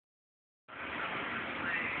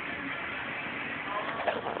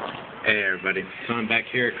Hey everybody, so I'm back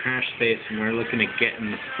here at Crash Space and we're looking at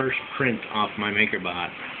getting the first print off my Makerbot.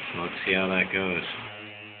 So let's see how that goes.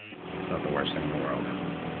 It's not the worst thing in the world.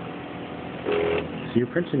 So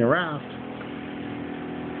you're printing a raft.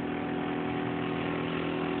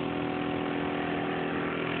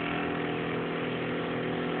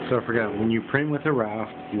 So I forgot, when you print with a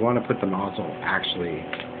raft, you want to put the nozzle actually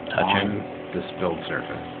on the spilled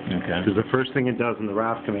surface. Okay. Because the first thing it does in the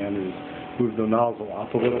raft command is move the nozzle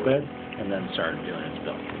up a little bit and then start doing its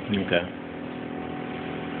build. Okay.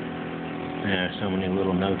 Yeah, so many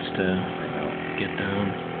little notes to get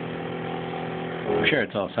down. I'm sure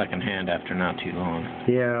it's all secondhand after not too long.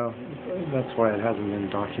 Yeah, that's why it hasn't been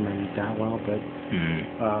documented that well, but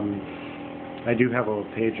I do have a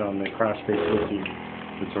page on the Crash Space Wiki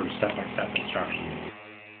with sort of step-by-step instructions.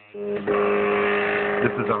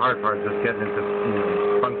 This is the hard part, just getting it to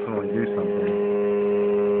functionally do something.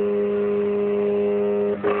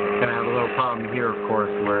 Gonna have a little problem here, of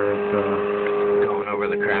course, where it's going over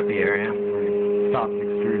the crappy area. Stops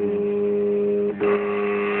extruding.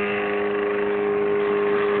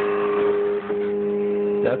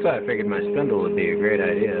 That's why I figured my spindle would be a great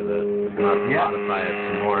idea, but modify it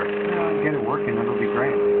some more. Yeah, get it working, it'll be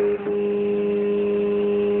great.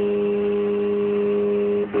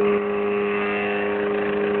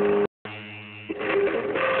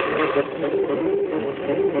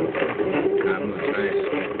 That looks nice.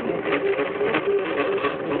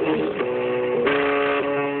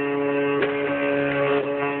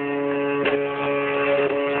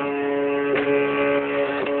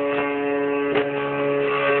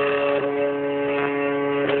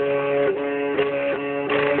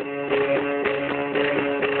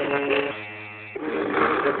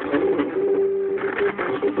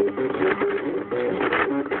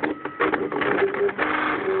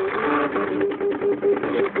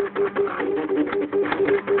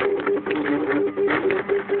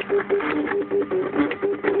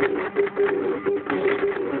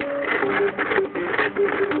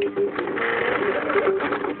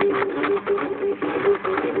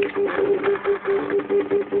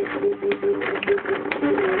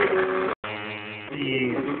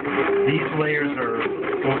 These layers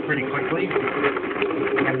go pretty quickly,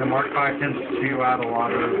 and the Mark V tends to spew out a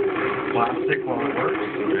lot of plastic while it works.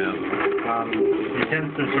 Yeah. It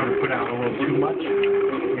tends to sort of put out a little too much,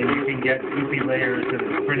 and you can get goopy layers that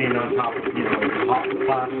it's printing on top of, hot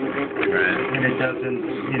plastic. Right. And it doesn't,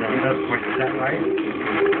 it doesn't quite set right.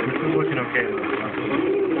 This is looking okay though.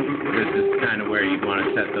 This is kind of where you'd want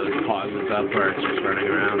to set those pauses up where it's just running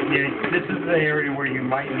around. Yeah, this is the area where you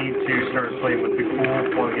might need to start playing with the cool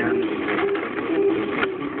plugins.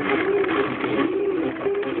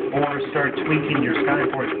 Or start tweaking your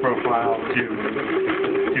Skyforce profile to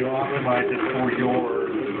optimize it for your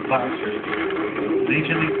plaster. Each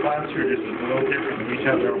of these plaster is a little different. Each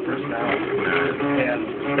have their own personality.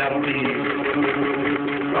 And that'll be...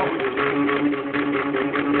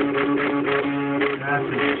 That's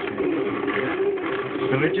interesting.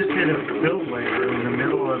 So it just did a build layer in the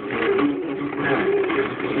middle of the net.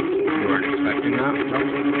 You weren't expecting that?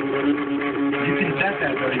 You can set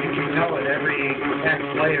that though. You can tell it every X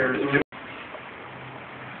layers.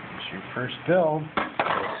 It's your first build.